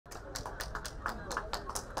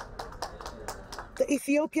The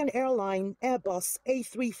Ethiopian Airlines Airbus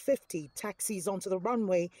A350 taxis onto the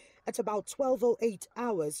runway at about 12:08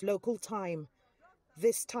 hours local time.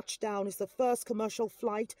 This touchdown is the first commercial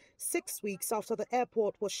flight 6 weeks after the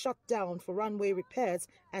airport was shut down for runway repairs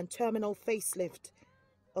and terminal facelift.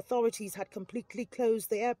 Authorities had completely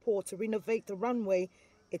closed the airport to renovate the runway.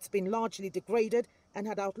 It's been largely degraded and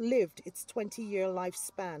had outlived its 20-year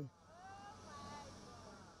lifespan.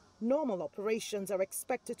 Normal operations are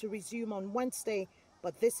expected to resume on Wednesday,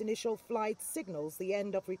 but this initial flight signals the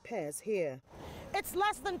end of repairs here. It's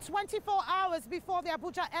less than 24 hours before the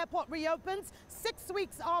Abuja Airport reopens, 6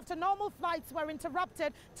 weeks after normal flights were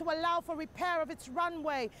interrupted to allow for repair of its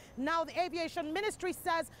runway. Now the Aviation Ministry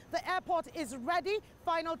says the airport is ready,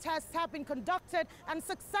 final tests have been conducted, and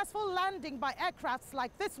successful landing by aircrafts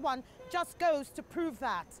like this one just goes to prove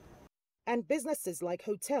that. And businesses like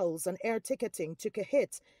hotels and air ticketing took a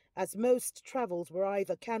hit, as most travels were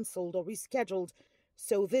either cancelled or rescheduled.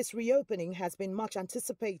 So this reopening has been much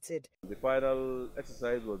anticipated. The final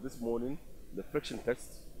exercise was this morning. The friction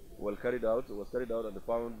test was carried out, and they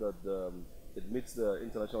found that it meets the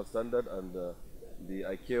international standard and the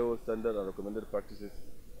ICAO standard and recommended practices.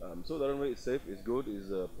 So the runway is safe, is good,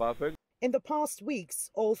 is perfect. In the past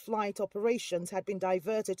weeks, all flight operations had been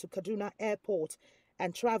diverted to Kaduna Airport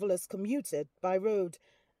and travelers commuted by road.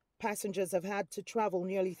 Passengers have had to travel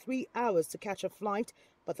nearly 3 hours to catch a flight,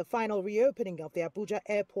 but the final reopening of the Abuja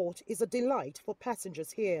Airport is a delight for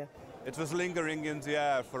passengers here. It was lingering in the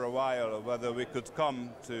air for a while whether we could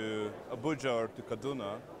come to Abuja or to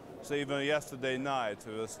Kaduna. So even yesterday night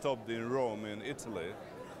we were stopped in Rome in Italy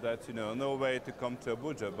that, no way to come to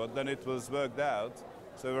Abuja, but then it was worked out.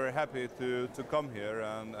 So we're happy to come here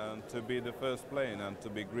and to be the first plane and to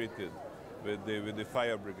be greeted with the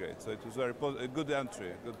fire brigade. So it was a good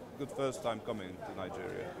entry, good first time coming to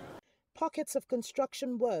Nigeria. Pockets of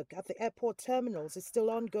construction work at the airport terminals is still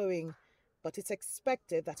ongoing, but it's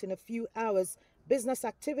expected that in a few hours, business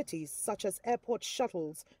activities such as airport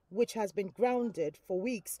shuttles, which has been grounded for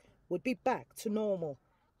weeks, would be back to normal.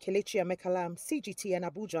 Kelechi, Emekalam, CGTN,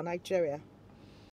 Abuja, Nigeria.